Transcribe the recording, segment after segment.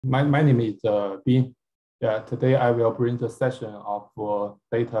My name is Bin. Yeah, today I will bring the session of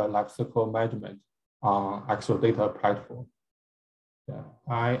data lifecycle management on Exadata platform. Yeah,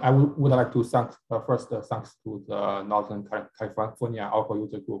 I would like to thank first thanks to the Northern California Oracle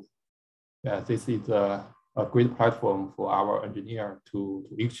user group. Yeah, this is a great platform for our engineer to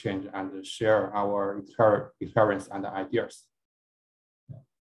exchange and share our experience and ideas.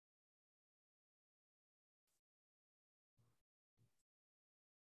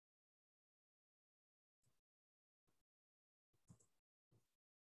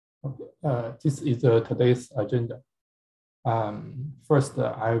 This is today's agenda. First,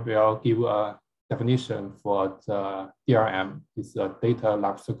 I will give a definition for the DLM. It's a data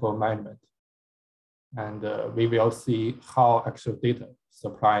lifecycle management. And we will see how Exadata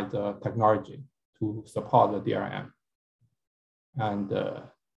supply the technology to support the DLM. And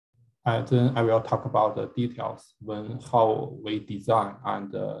then I will talk about the details how we design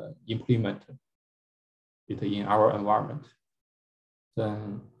and implement it in our environment.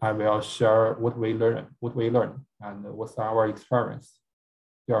 Then I will share what we learn, and what's our experience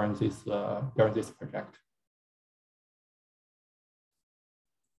during this project.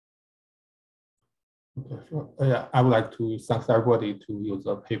 Okay, sure. Yeah, I would like to thank everybody to use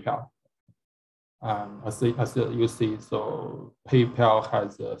PayPal. As you see, so PayPal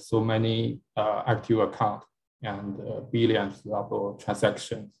has so many active accounts and billions of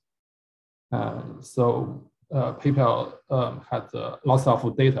transactions. So PayPal has lots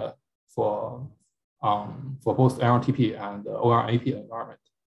of data for both LLTP and OLAP environment.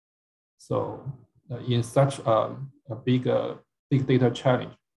 So in such a big data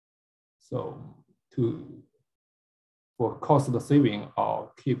challenge, so for cost saving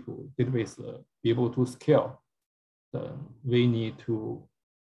or keep database be able to scale, we need to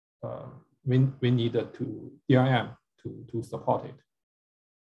DLM to support it.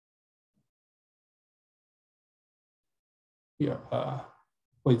 Here,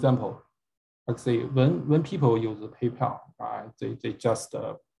 for example, let's say when people use PayPal, right, they just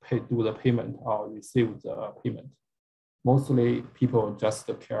do the payment or receive the payment. Mostly people just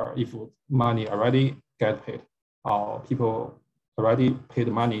care if money already get paid or people already paid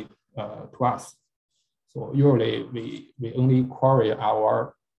money to us. So usually we only query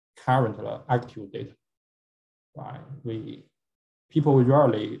our current active data. Right? People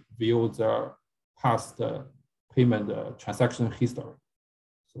rarely view the past payment transaction history.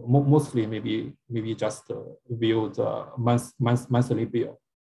 So mostly maybe just view the monthly bill.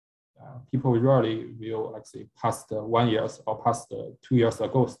 People rarely view actually past 1 year or past 2 years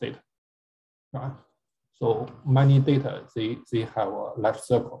ago data. Right? So many data they have a life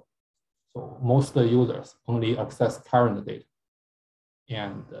cycle. So most users only access current data,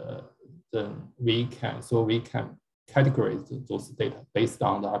 and then we can categorize those data based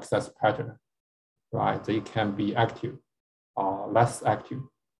on the access pattern. Right? They can be active or less active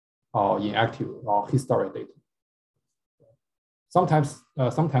or inactive or historic data. Sometimes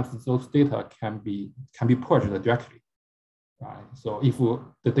those data can be purged directly. Right? So if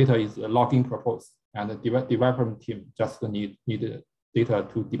the data is a logging purpose and the development team just need data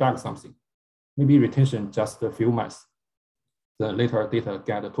to debug something, maybe retention just a few months, the later data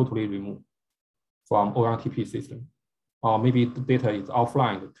get totally removed from OLTP system. Or maybe the data is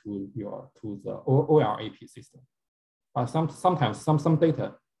offline to the OLAP system. Sometimes some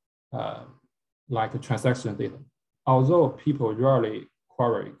data, like transaction data, although people rarely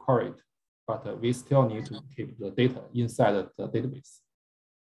query it, but we still need to keep the data inside the database.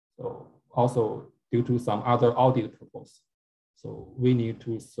 So also due to some other audit purpose, so we need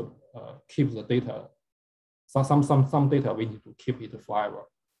to keep the data. Some data we need to keep it forever.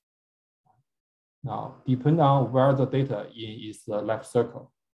 Now, depending on where the data is the life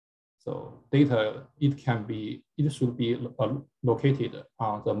cycle, so data it should be located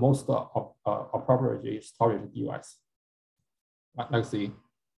on the most appropriate storage device. Let's see,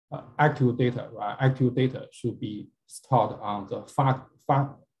 active data, right? Active data should be stored on the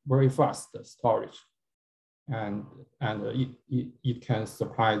very fast storage, and it can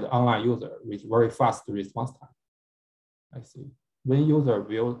supply the online user with very fast response time. I see. When user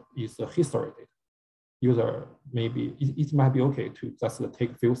view is the history data, user maybe it might be okay to just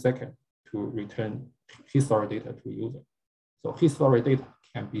take a few seconds to return history data to user. So history data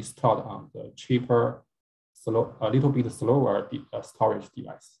can be stored on the cheaper, a little bit slower storage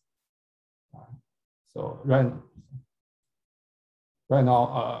device. So right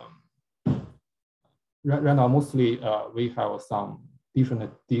now mostly we have some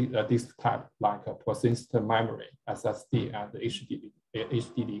different disk type like persistent memory, SSD, and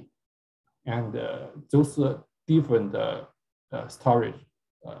HDD. And those different storage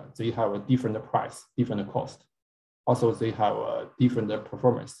they have a different price, different cost. Also, they have a different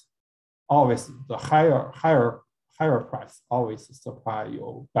performance. Always the higher price always supply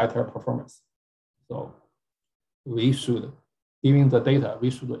you better performance. So we should, given the data, we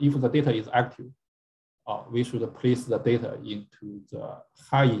should, if the data is active, we should place the data into the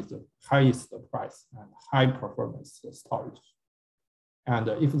highest price and high performance storage. And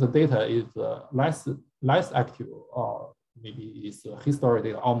if the data is less active, or maybe is historic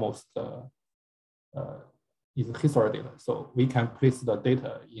data, almost is historic data, so we can place the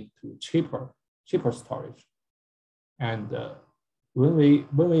data into cheaper storage. And when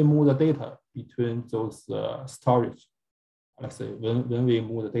we move the data between those storage, let's say when we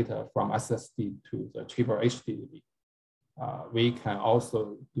move the data from SSD to the cheaper HDD, we can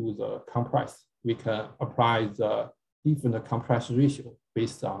also do the compress. We can apply the different compression ratio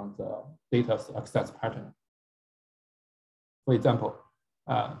based on the data's access pattern. For example,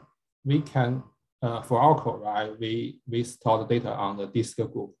 we can, for our code, right, we store the data on the disk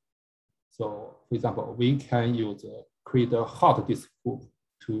group. So for example, we can create a hot disk group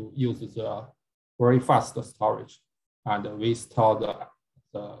to use the very fast storage, and we store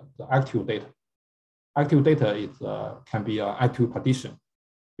the active data. Active data is can be an active partition.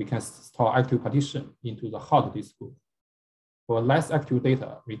 We can store active partition into the hot disk group. For less active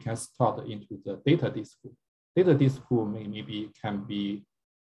data, we can store it into the data disk group. Data disk group maybe can be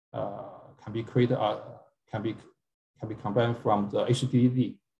created, can be combined from the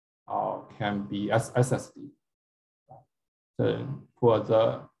HDD or can be SSD. For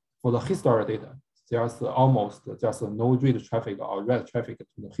the historic data, there's almost just no read traffic or write traffic to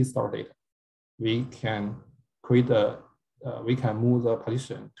the historic data. We can we can move the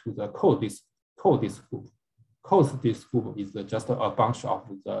partition to the cold disk group. Cold disk group is just a bunch of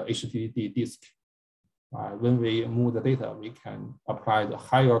the HDD disk. When we move the data, we can apply the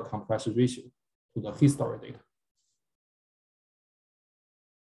higher compression ratio to the historic data.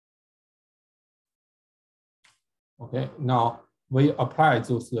 Okay, now we apply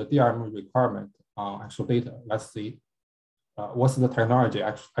those DLM requirements on actual data. Let's see what's the technology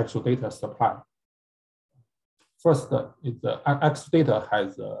actual data supply. First, the actual data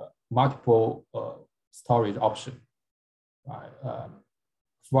has multiple storage options.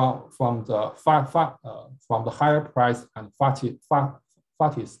 From the higher price and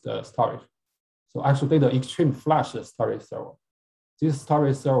fastest storage. So actual data extreme flash storage server. This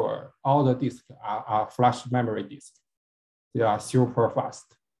storage server, all the disks are flash memory disks. They are super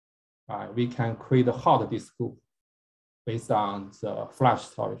fast. We can create a hot disk group based on the flash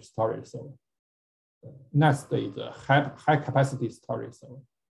storage server. Next is the high capacity storage server.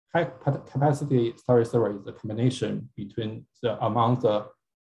 High capacity storage server is a combination between the amount of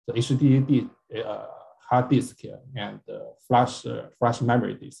the HDD hard disk and flash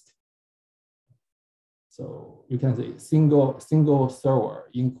memory disk. So you can say single server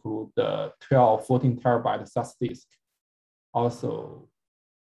include the 12, 14 terabyte SAS disk. Also,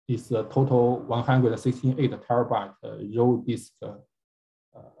 is a total 168 terabyte raw disk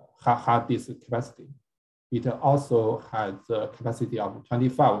hard disk capacity. It also has the capacity of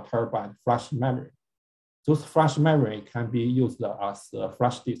 25 terabyte flash memory. Those flash memory can be used as a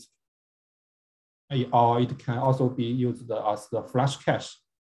flash disk, or it can also be used as the flash cache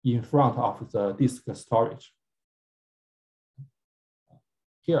in front of the disk storage.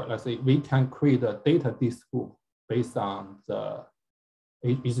 Here, let's say we can create a data disk group based on the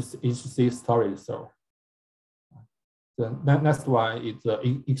HC storage server. The next one is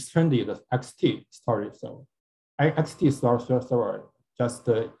the extended XT storage server. XT storage server just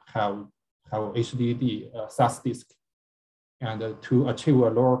have HDD SAS disk, and to achieve a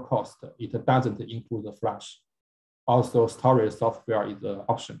lower cost, it doesn't include the flash. Also, storage software is an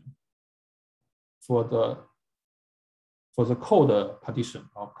option. For the code partition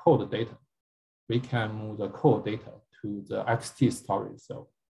or code data, we can move the code data to the XT storage server.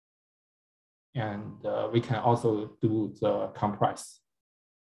 And we can also do the compress.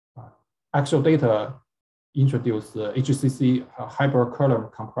 Actual data introduce the HCC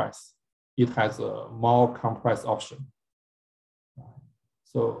hypercolumn compress. It has a more compress option.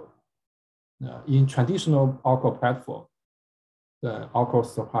 So in traditional Oracle platform, the Oracle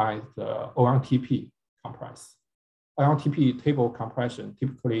supplies the ONTP compress. ONTP table compression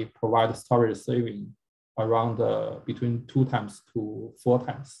typically provides storage saving around between 2 times to 4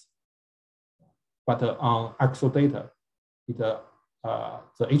 times. But on actual data, the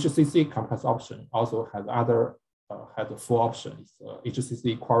HCC compress option also has has 4 options: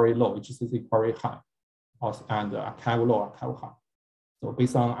 HCC query low, HCC query high, also, and archive low, archive high. So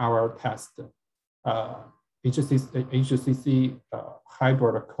based on our test, HCC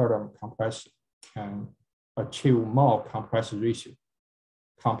hybrid column compression can achieve more compression ratio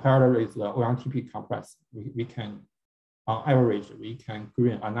compared with the OMTP compress. We can, on average, we can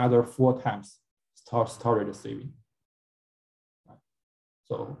gain another 4 times storage saving.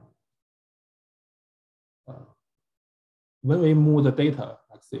 So when we move the data,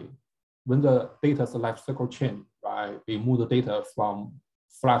 let's see, when the data's lifecycle change, right, we move the data from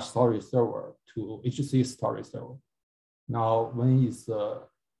flash storage server to HCC storage server. Now, when it's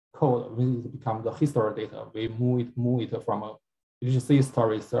code, when it becomes the history data, we move it from a HCC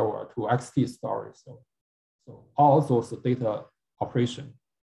storage server to XT storage server. So all those data operation,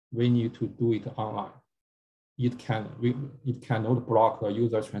 we need to do it online. It cannot block a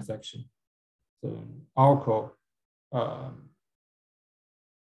user transaction. So Oracle,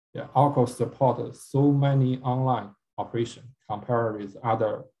 Oracle supports so many online operations compared with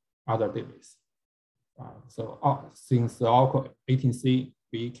other database. So since the Oracle 18C,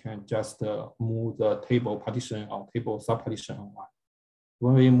 we can just move the table partition or table subpartition online.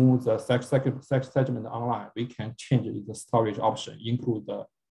 When we move the segment online, we can change the storage option, include the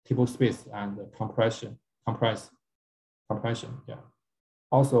table space and the compression. Yeah.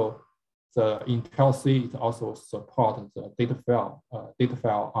 Also, the Intel C, it also supports the data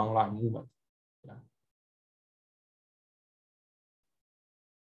file online movement. Yeah.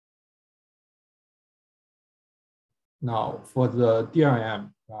 Now, for the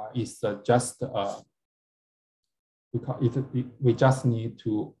DLM, it's just we just need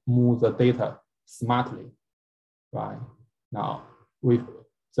to move the data smartly, right? Now, with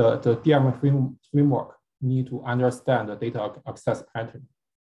the DLM framework need to understand the data access pattern.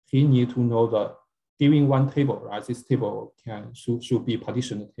 He need to know the giving one table, right? This table should be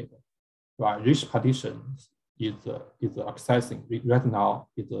partitioned table, right? Rich partition is accessing right now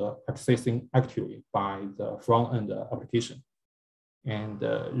is accessing actively by the front end application, and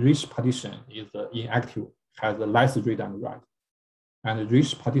rich partition is inactive, has a less read and write, and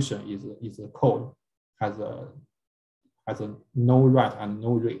rich partition is a code has a no write and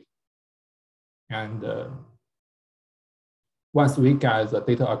no read, and once we get the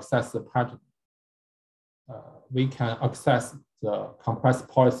data access pattern, we can access the compress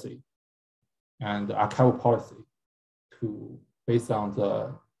policy and archival policy based on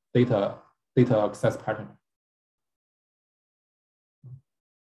the data access pattern.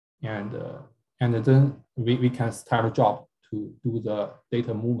 And then we can start a job to do the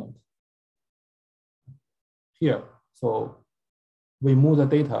data movement. Here, so we move the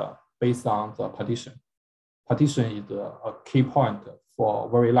data based on the partition. Partition is a key point for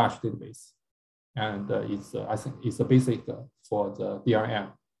very large database, and I think it's a basic for the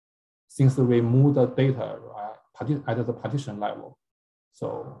DLM. Since we move the data at the partition level,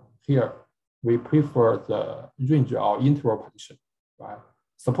 so here we prefer the range or interval partition, right?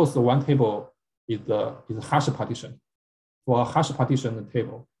 Suppose the one table is a hash partition. For a hash partition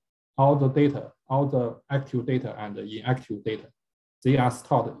table, all the active data and the inactive data, they are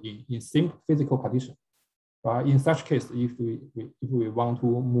stored in same physical partition. In such case, if we want to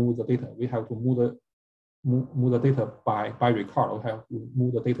move the data, we have to move the data by record. We have to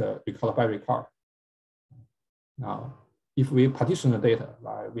move the data record by record. Now, if we partition the data,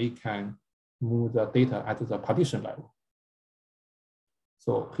 right, we can move the data at the partition level.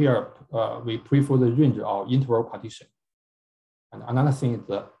 So here we prefer the range or interval partition. And another thing is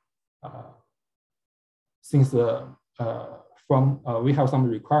that since we have some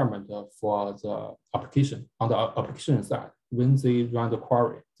requirement for the application on the application side, when they run the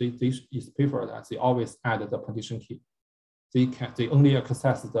query, it's preferred that they always add the partition key. They only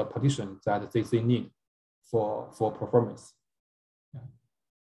access the partition that they need for performance. Yeah.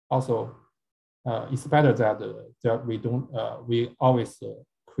 Also, it's better that we always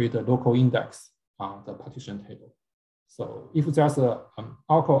create a local index on the partition table. So if there's a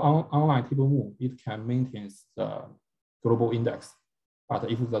Oracle online table move, it can maintain the global index. But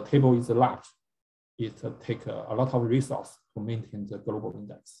if the table is large, it takes a lot of resource to maintain the global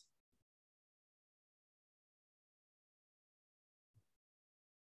index.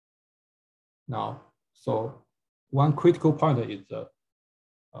 Now, so one critical point is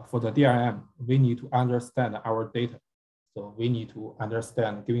for the DLM, we need to understand our data. So we need to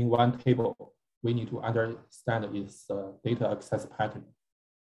understand, given one table, we need to understand its data access pattern.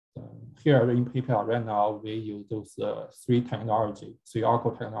 Here in PayPal right now, we use those three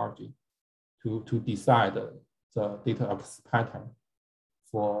Oracle technology to decide the data access pattern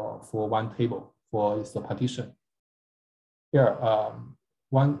for one table for its partition. Here,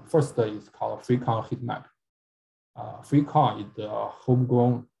 first is called FreeCon heat map. FreeCon is the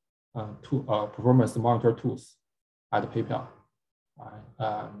homegrown performance monitor tools at PayPal.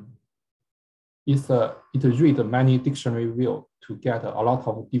 It reads many dictionary views to get a lot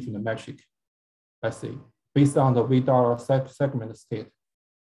of different metrics. Let's say, based on the $V segment state.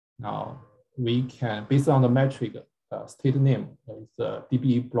 Now we can, based on the metric state name, is the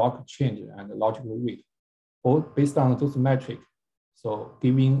DB block change and the logical read. All based on those metrics. So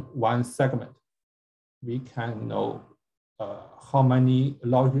giving one segment, we can know how many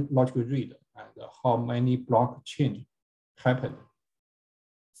logical read and how many block change happened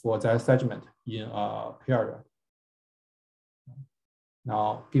for that segment in a period.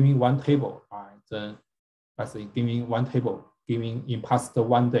 Now, giving one table, then let's say giving one table, giving in past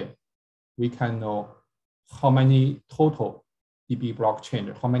 1 day, we can know how many total DB block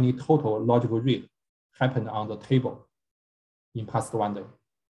change, how many total logical read happened on the table in past 1 day.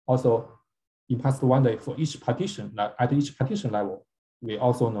 Also, in past 1 day for each partition, at each partition level, we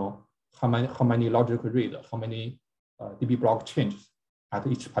also know how many logical read, how many DB block changes at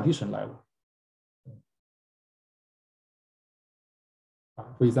each partition level.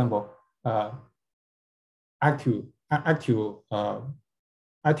 For example, active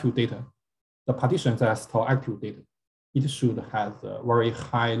data, the partition that store active data, it should have a very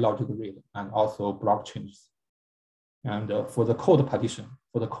high logical read and also block changes. And for the code partition,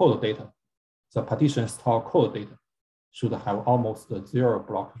 for the code data, the partition store code data should have almost 0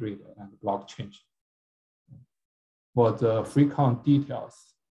 block read and block change. For the free count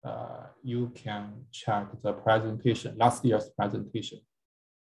details, you can check the presentation, last year's presentation.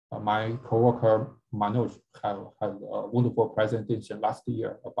 My coworker Manoj has a wonderful presentation last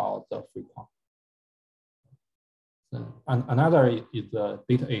year about the free count. And another is the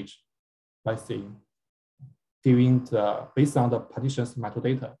data age. Let's see, based on the partitions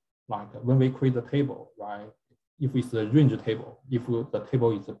metadata, like when we create the table, right? If it's a range table, if the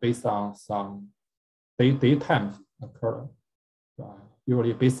table is based on some date times occur, right?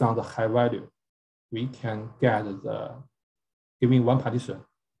 Usually based on the high value, we can get giving one partition,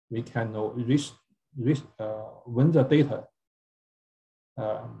 we can know when the data,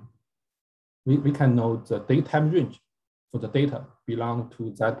 we can know the date time range for the data belong to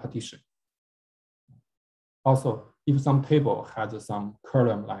that partition. Also, if some table has some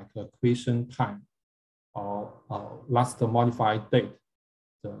column like creation time or last modified date,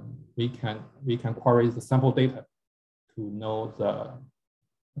 then we can query the sample data to know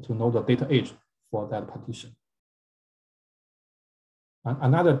the data age for that partition.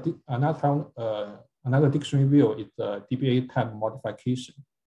 Another dictionary view is the DBA type modification.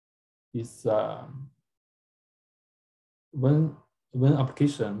 Is when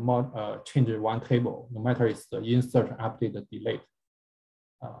application changes one table, no matter it's the insert, update, or delete,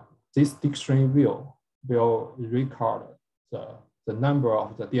 this dictionary view will record the number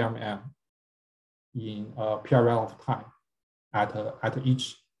of the DLM in a period of time at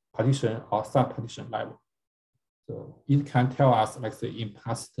each partition or sub-partition level. So it can tell us, like say, in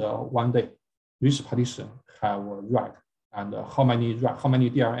past 1 day, which partition have a write and how many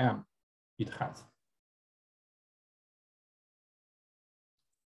DLM it has.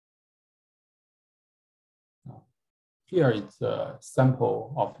 Here is a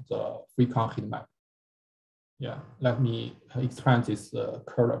sample of the free count heat map. Yeah, let me explain these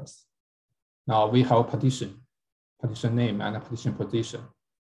columns. Now we have partition name and partition position.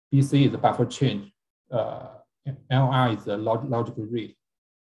 BC is the buffer change. LR is the logical read.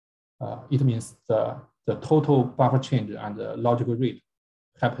 It means the total buffer change and the logical read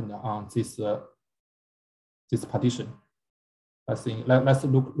happened on this partition. Let's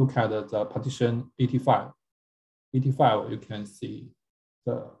look at the partition 85. 85, you can see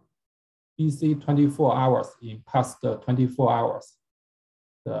the BC 24 hours in past 24 hours.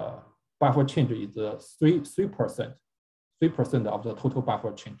 The buffer change is 3% of the total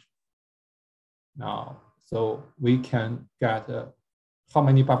buffer change. Now, so we can get how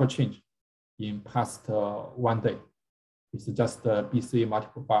many buffer change in past 1 day. It's just the BC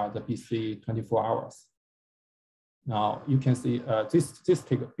multiplied by the BC 24 hours. Now you can see this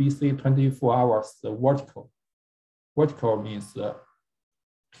take BC 24 hours vertical. Vertical means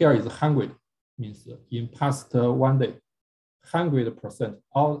here is 100, means in past 1 day, 100%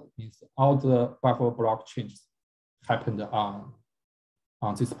 means all the buffer block changes happened on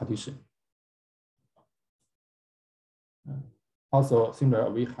this partition. Also,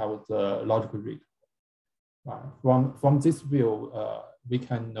 similar, we have the logical read. From this view, we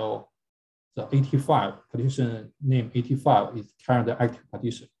can know the 85 partition name 85 is current active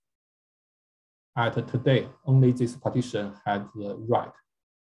partition. At today, only this partition has the write.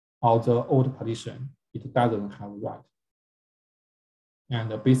 All the old partition, it doesn't have write.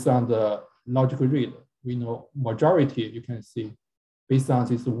 And based on the logical read, we know majority, you can see, based on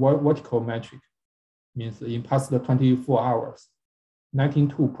this vertical metric, means in past 24 hours,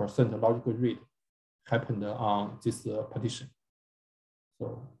 92% logical read happened on this partition.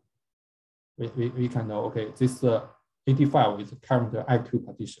 So we can know, okay, this 85 is current active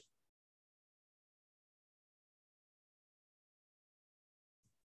partition.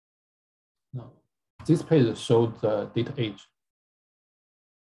 Now, this page shows the data age.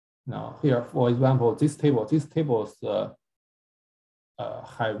 Now here, for example, this table's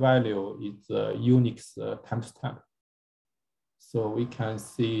high value is Unix timestamp. So we can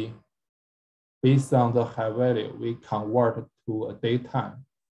see, based on the high value, we convert to a datetime.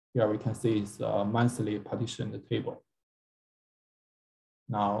 Here we can see it's a monthly partitioned table.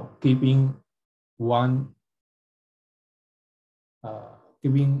 Now, giving one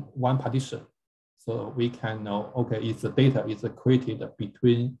partition, so we can know, okay, it's the data is created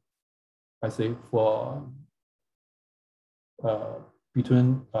between, let's say, for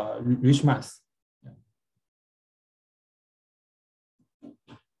between each month. Yeah.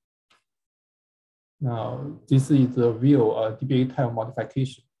 Now, this is the real DBA time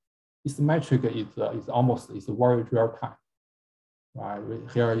modification. This metric is almost very real time. Right?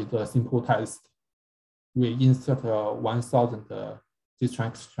 Here is a simple test. We insert 1,000, this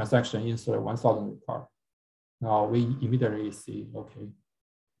transaction insert 1,000 record. Now we immediately see, okay,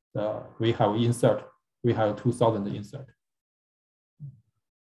 we have 2,000 insert.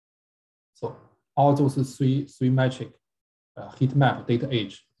 So all those three metric, heat map, data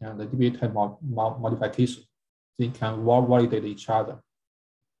age, and the DBA type modification, they can validate each other.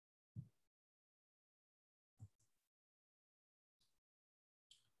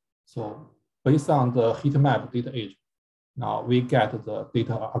 So based on the heat map data age, now we get the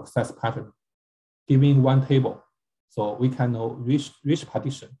data access pattern given one table. So we can know which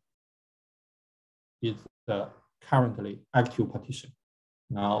partition is the currently active partition.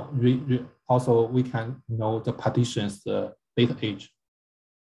 Now also we can know the partition's data age.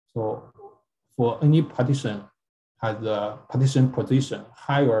 So for any partition has the partition position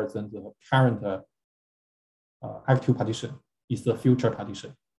higher than the current active partition is the future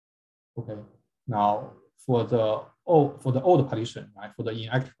partition. Okay. Now for the old partition, right? For the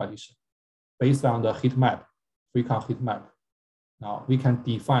inactive partition, based on the heat map, frequent heat map. Now we can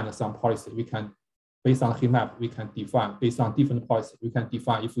define some policy. We can, based on heat map, we can define based on different policy. We can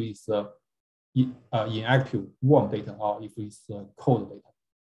define if it's inactive warm data or if it's cold data.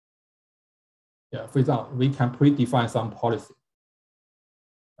 Yeah. For example, we can predefine some policy.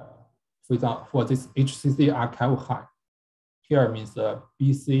 For example, for this HCC archival high. Here means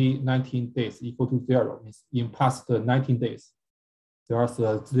BC 19 days equal to 0, means in past 19 days, there's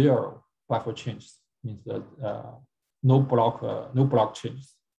a 0 buffer changes, means no block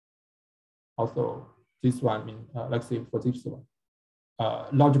changes. Also, this one means, let's say for this one,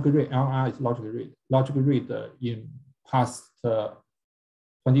 logical read, LR is logical read. Logical read in past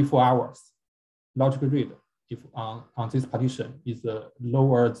 24 hours, logical read if on this partition is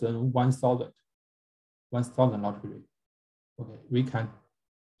lower than 1,000 logical read. Okay, we can,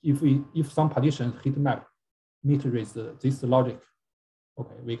 if some partition heat map meet with this logic,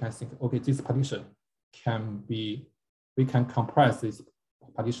 okay, we can think, okay, this partition can be, we can compress this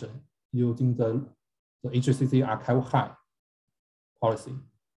partition using the HCC archival high policy.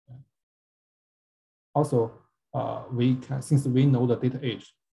 Also, we can, since we know the data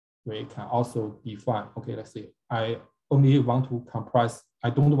age, we can also define, okay, let's say I only want to compress, I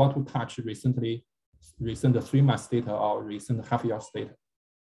don't want to touch recent 3 months data or recent half year's data.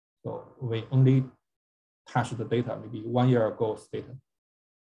 So we only touch the data, maybe 1 year ago's data.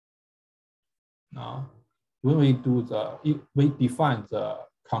 Now, when we do we define the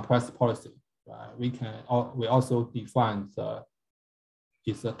compress policy, right? We also define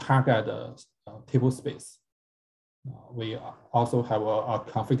its target table space. We also have a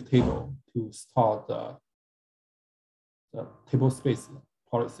config table to store the table space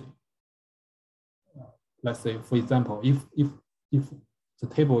policy. Let's say, for example, if the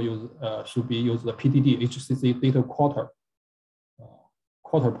table should be used the PDD HCC data quarter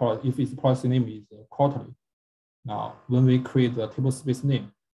policy, if its policy name is quarterly. Now, when we create the table space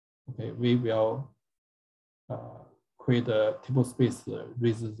name, okay, we will create a table space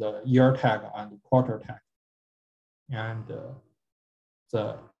with the year tag and quarter tag. And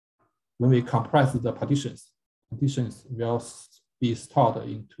when we compress the partitions will be stored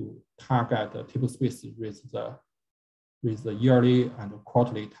into target table space with the yearly and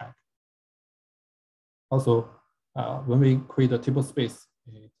quarterly tag. Also, when we create a table space,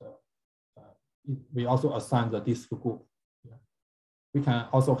 we also assign the disk group. We can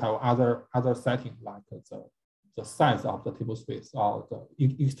also have other settings like the size of the table space or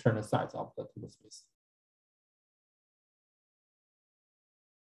the external size of the table space.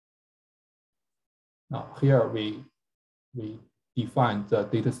 Now here we define the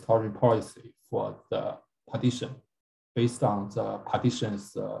data storage policy for the partition based on the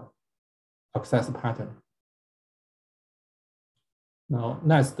partition's access pattern. Now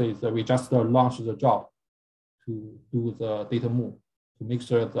next is we just launched the job to do the data move to make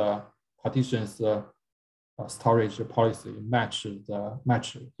sure the partition's storage policy match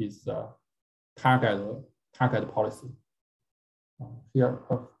is target policy. Here,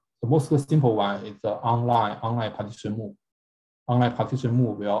 the most simple one is the online partition move. Online partition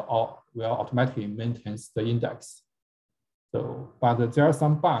move will automatically maintain the index. So, but there are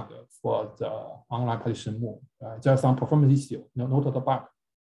some bugs for the online partition move. There are some performance issue. Note the bug.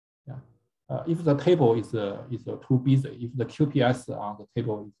 Yeah. If the table is too busy, if the QPS on the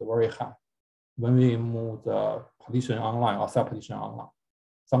table is very high, when we move the partition online or sub-partition online,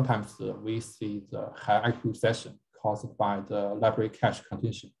 sometimes we see the high IQ session caused by the library cache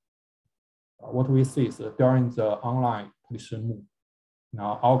contention. What we see is during the online partition move,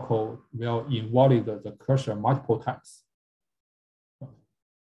 now our code will invalidate the cursor multiple times.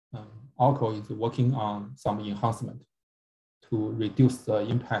 Our code is working on some enhancement to reduce the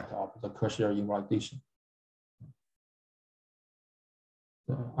impact of the cursor invalidation.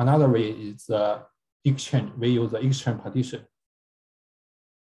 Another way is exchange. We use the exchange partition.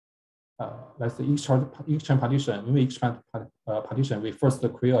 Let's say exchange partition. When we expand partition, we first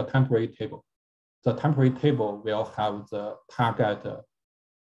create a temporary table. The temporary table will have the target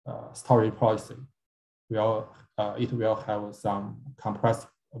storage policy. It will have some compressed.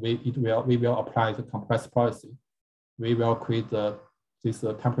 We will apply the compressed policy. We will create this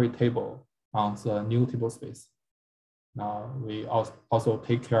temporary table on the new table space. Now we also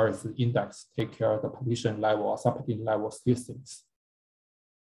take care of the index, take care of the partition level or subpartition level statistics.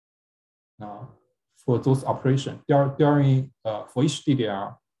 Now for those operations during for each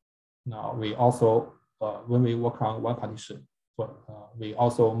DDR, now we also when we work on one partition, we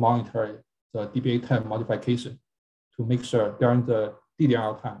also monitor the DBA time modification to make sure during the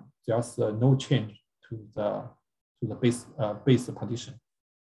DDR time there's no change to the base partition.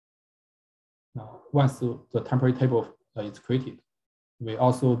 Now once the temporary table is created, we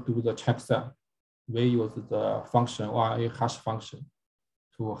also do the checksum. We use the function ORA hash function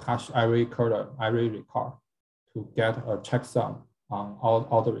to hash every column, every record to get a checksum on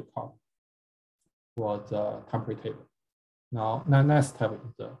all the record for the temporary table. Now next step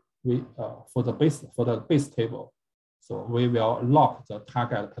is for the base table. So we will lock the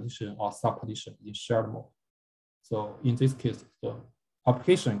target partition or sub-partition in shared mode. So in this case, the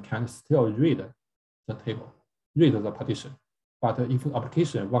application can still read the table, read the partition. But if the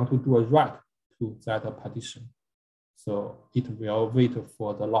application want to do a write to that partition, so it will wait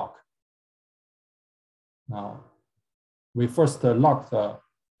for the lock. Now, we first lock the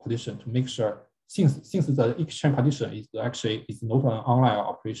partition to make sure, since the exchange partition is not an online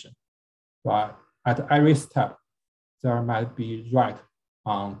operation, right? At every step, there might be write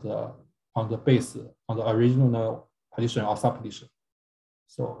on the base, on the original partition or sub-partition.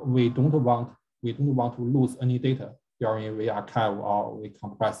 So we don't want to lose any data during we archive or we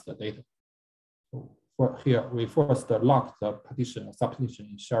compress the data. So for here, we first lock the partition or sub-partition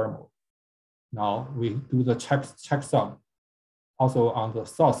in share mode. Now we do the checksum also on the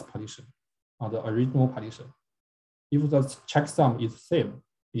source partition, on the original partition. If the checksum is same,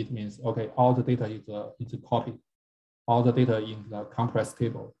 it means okay, all the data is copied. All the data in the compressed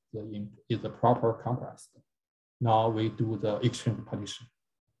table is the proper compressed. Now we do the exchange partition.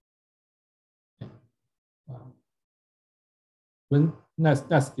 When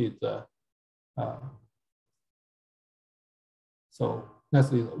next is so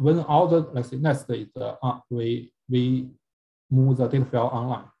next is when all the next is we move the data file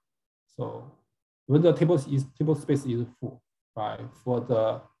online. So when the table space is full, right? For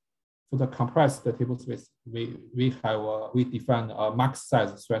the compressed table space, we define a max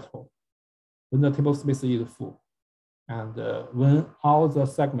size threshold. When the table space is full, and when all the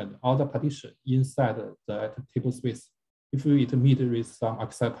segment, all the partition inside the table space, if it meets with some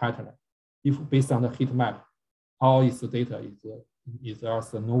access pattern, if based on the heat map, all its data is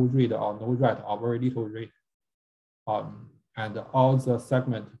also no read or no write or very little read, and all the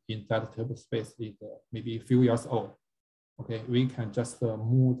segment in that table space is maybe a few years old. Okay, we can just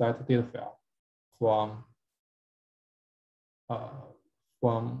move that data file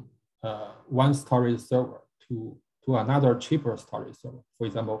from one storage server to another cheaper storage server. For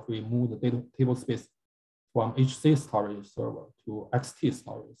example, if we move the table space from HC storage server to XT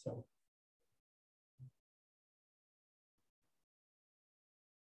storage server.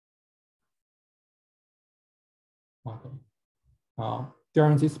 Okay.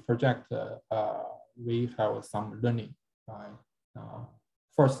 During this project, we have some learning. Right?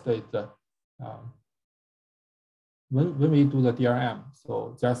 First is when we do the DLM,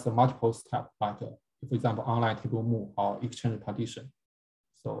 so there's a multiple step, like for example, online table move or exchange partition.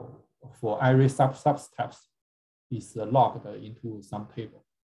 So for every sub-steps is logged into some table,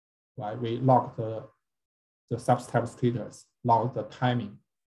 right? We log the sub-step status, log the timing,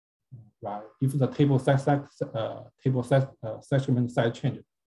 right? If the table segment size change,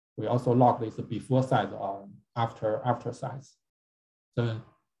 we also log this before size or after size. Then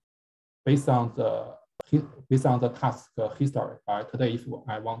based on the task history, right? Today, if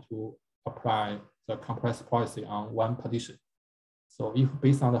I want to apply the compress policy on one partition, so if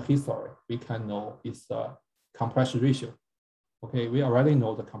based on the history, we can know its compression ratio. Okay, we already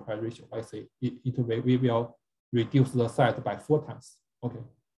know the compression ratio. Let's say we will reduce the size by 4 times. Okay,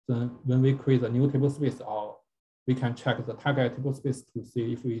 then when we create a new table space, or we can check the target table space to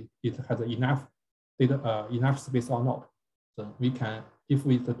see if it has enough data, enough space or not. Then we can, if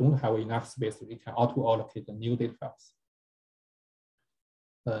we don't have enough space, we can auto allocate the new data files.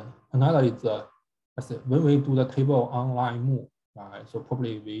 Another is let's say when we do the table online move, right? So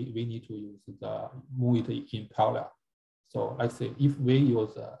probably we need to use the move it in parallel. So let's say if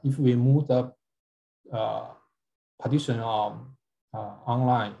we move the partition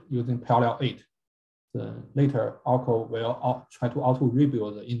online using parallel 8, then later Oracle will try to auto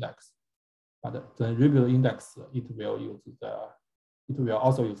rebuild the index. But the rebuild index, it will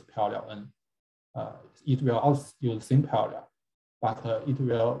also use parallel, and it will also use same parallel, but it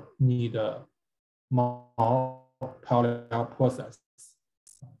will need more parallel process.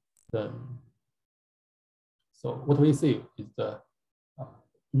 So what we see is the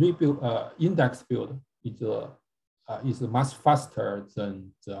rebuild index build is much faster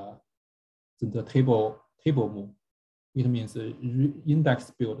than the table move. It means the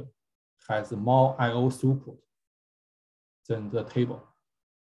index build has more I/O throughput than the table.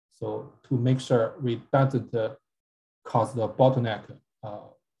 So to make sure we doesn't cause the bottleneck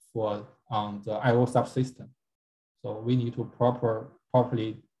on the I/O subsystem, so we need to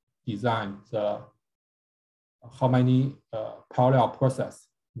properly design how many parallel process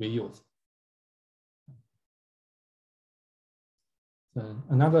we use. And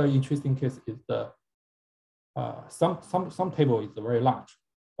another interesting case is some table is very large,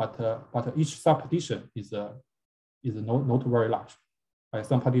 but each subpartition is not very large. Right?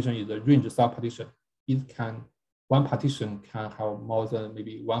 Some partition is a range subpartition. One partition can have more than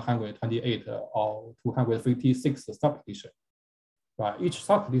maybe 128 or 256 subpartition. Right? Each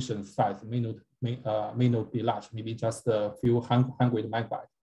subpartition size may not be large, maybe just a few hundred megabytes.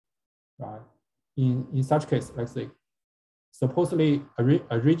 Right? In such case, let's say, supposedly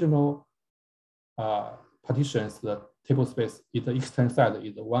original partitions, the table space is the external size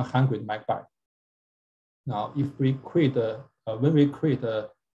is 100 megabytes. Now, if we create when we create the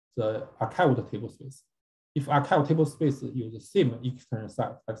archival table space, if archival table space use the same external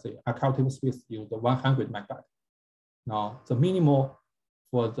size, let's say archival table space use 100 megabytes. Now, the minimal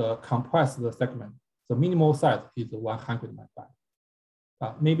for the compressed segment, the minimal size is 100 megabytes.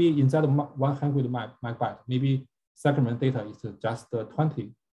 Maybe inside 100 megabytes, maybe segment data is just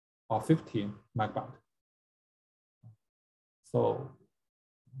 20 or 15 megabytes. So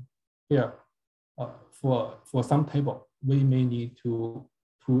here, for some table, we may need to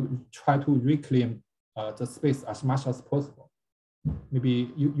try to reclaim the space as much as possible.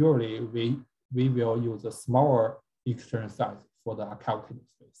 Maybe usually we will use a smaller external size for the archival table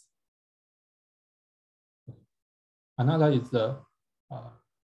space. Another is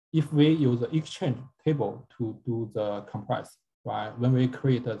if we use the exchange table to do the compress, right? When we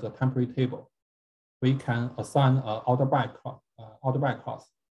create the temporary table, we can assign an order by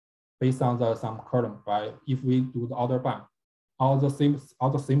clause based on some column, right? If we do the order by, all the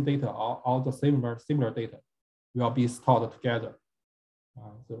same data, all the similar data will be stored together.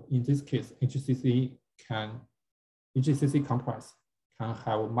 So in this case, HCC compress can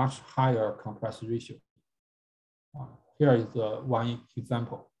have much higher compression ratio. Here is one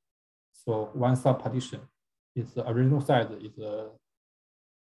example. So one subpartition is the original size is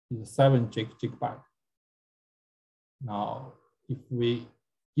 7 gigabyte. Now, if we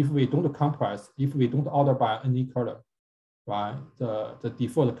don't compress, if we don't order by any color, right? The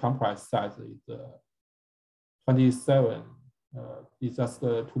default compress size is 27. It's just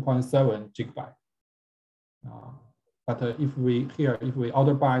 2.7 gigabyte. But if we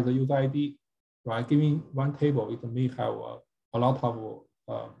order by the user ID, right? Giving one table, it may have a lot of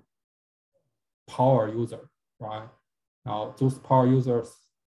power user, right? Now those power users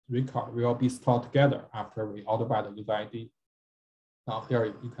record will be stored together after we audit the user ID. Now here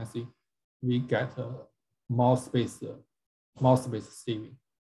you can see we get more space saving.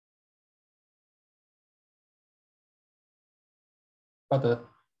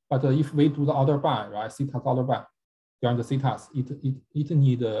 But if we do the order by, right, CTAS order by, during the CTAS, it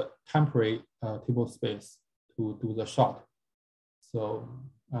need a temporary table space to do the sort. So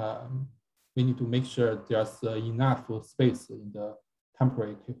we need to make sure there's enough space in the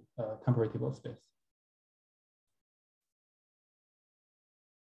temporary table space.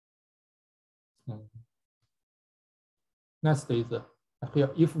 Next is here,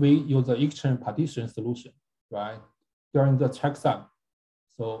 if we use the exchange partition solution, right, during the checksum,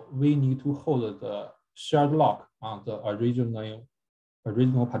 so we need to hold the shared lock on the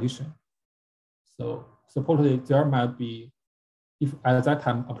original partition. So supposedly there might be, if at that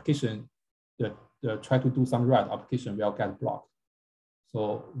time application try to do some write, application will get blocked.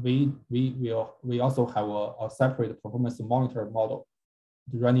 So we also have a separate performance monitor model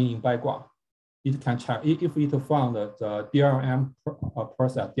running in background. It can check if it found that the DLM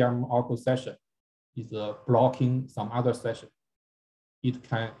process, DLM algo session is blocking some other session. It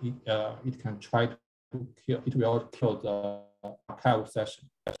can try to kill. It will kill the archive session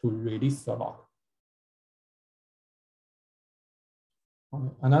to release the lock.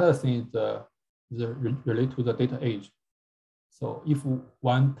 Another thing is related to the data age. So if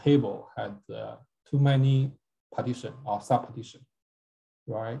one table had too many partition or sub-partition,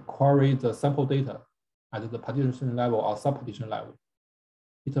 right, query the sample data at the partition level or sub-partition level,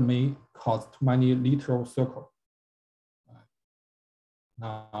 it may cause too many literal circles.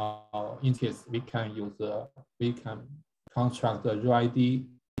 Now, in case we can construct the row ID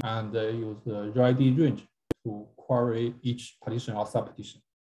and use the row ID range to query each partition or sub-partition.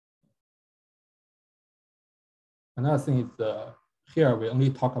 Another thing is here we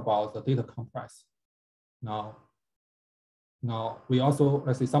only talk about the data compress. Now we also,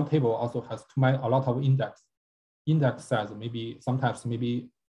 let's say some table also has a lot of index. Index size sometimes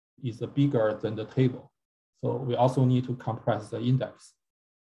is bigger than the table. So we also need to compress the index.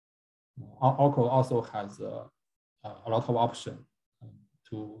 Oracle also has a lot of option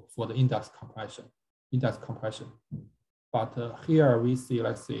for the index compression. But here we see,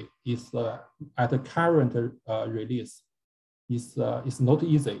 let's say, is at the current release, it's not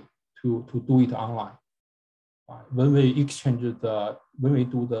easy to do it online. When we do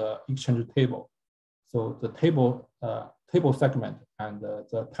the exchange table, so the table segment and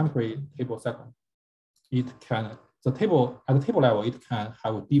the temporary table segment, at the table level, it can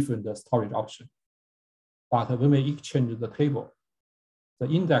have a different storage option. But when we exchange the table, the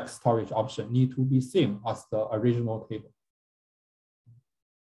index storage option need to be same as the original table.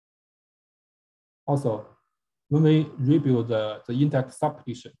 Also, when we rebuild the index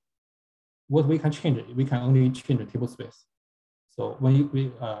subpartition, what we can change, we can only change the table space. So when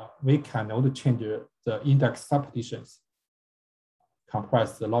we cannot change the index subpartitions,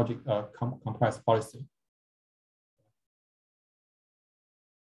 compress the logic, compress policy.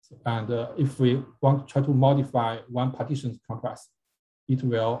 And if we want to try to modify one partition compress, it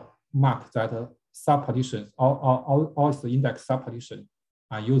will mark that subpartitions, all the index subpartition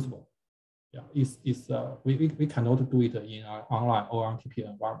are usable. Yeah, we cannot do it in an online or ONTP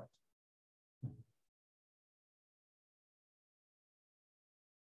environment.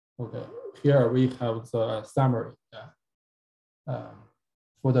 Okay, here we have the summary.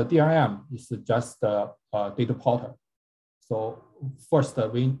 For the DLM, it's just a data portal. So first,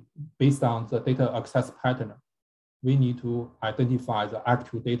 based on the data access pattern, we need to identify the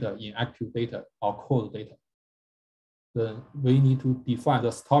active data, inactive data, or cold data. Then we need to define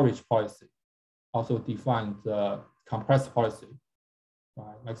the storage policy, also define the compress policy.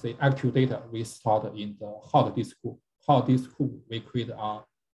 Like say active data, we store in the hard disk pool. Hard disk pool we create on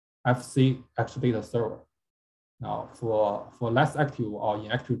FC Exadata server. Now for less active or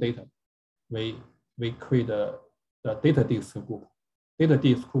inactive data, we create the data disk group. Data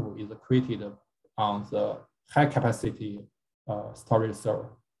disk group is created on the high capacity storage server.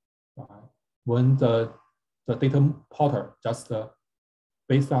 When the data porter just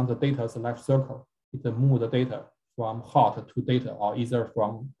based on the data's life cycle, it moves the data from hot to data, or either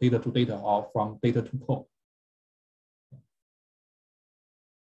from data to data or from data to cold.